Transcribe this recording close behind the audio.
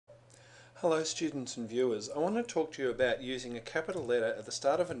Hello students and viewers. I want to talk to you about using a capital letter at the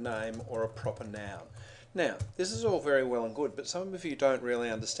start of a name or a proper noun. Now, this is all very well and good, but some of you don't really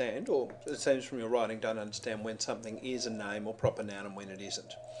understand, or it seems from your writing don't understand when something is a name or proper noun and when it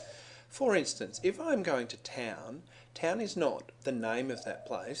isn't. For instance, if I'm going to town, town is not the name of that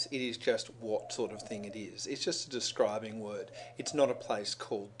place, it is just what sort of thing it is. It's just a describing word. It's not a place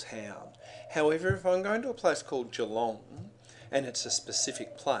called town. However, if I'm going to a place called Geelong, and it's a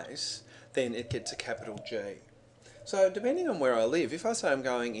specific place, then it gets a capital G. So depending on where I live, if I say I'm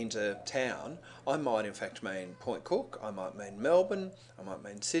going into town, I might in fact mean Point Cook, I might mean Melbourne, I might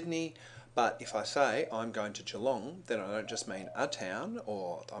mean Sydney, but if I say I'm going to Geelong, then I don't just mean a town,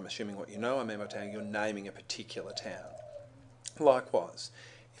 or I'm assuming what you know, I mean by town, you're naming a particular town. Likewise,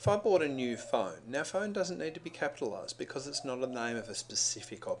 if I bought a new phone, now phone doesn't need to be capitalised because it's not a name of a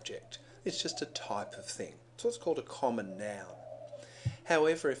specific object, it's just a type of thing. It's what's called a common noun.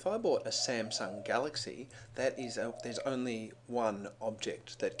 However, if I bought a Samsung Galaxy, there's only one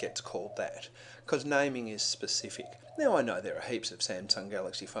object that gets called that, because naming is specific. Now I know there are heaps of Samsung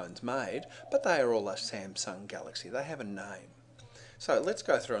Galaxy phones made, but they are all a Samsung Galaxy. They have a name. So let's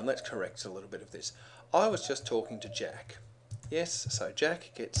go through and let's correct a little bit of this. I was just talking to Jack. Yes, so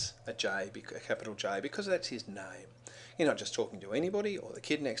Jack gets a capital J, because that's his name. You're not just talking to anybody or the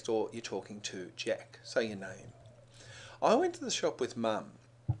kid next door, you're talking to Jack, so your name. I went to the shop with Mum.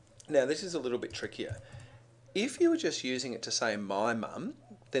 Now this is a little bit trickier. If you were just using it to say my mum,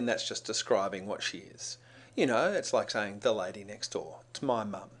 then that's just describing what she is. You know, it's like saying the lady next door. It's my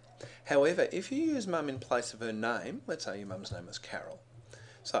mum. However, if you use mum in place of her name, let's say your mum's name was Carol.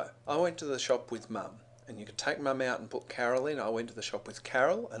 So, I went to the shop with Mum, and you could take Mum out and put Carol in. I went to the shop with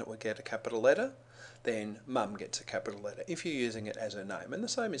Carol, and it would get a capital letter. Then Mum gets a capital letter if you're using it as her name. And the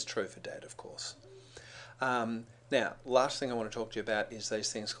same is true for Dad, of course. Now, last thing I want to talk to you about is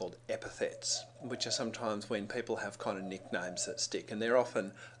these things called epithets, which are sometimes when people have kind of nicknames that stick, and they're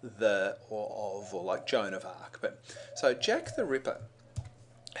often the or of, or like Joan of Arc. So Jack the Ripper,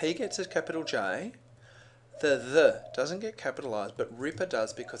 he gets a capital J. The doesn't get capitalised, but Ripper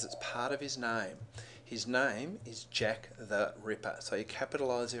does because it's part of his name. His name is Jack the Ripper, so you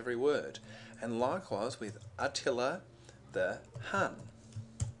capitalise every word. And likewise with Attila the Hun.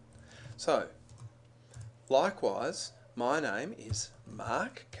 So, likewise, my name is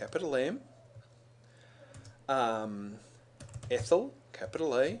Mark, capital M, Ethel,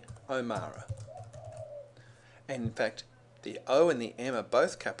 capital E, O'Mara. And in fact, the O and the M are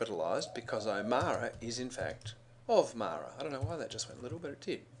both capitalised because O'Mara is in fact of Mara. I don't know why that just went little, but it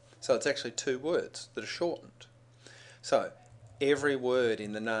did. So it's actually two words that are shortened. So every word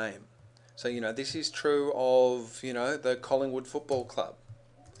in the name. So, you know, this is true of, you know, the Collingwood Football Club.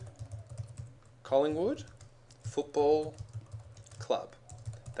 Collingwood Football Club.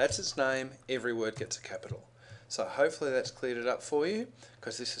 That's its name, every word gets a capital. So hopefully that's cleared it up for you,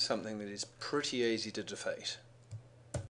 because this is something that is pretty easy to defeat.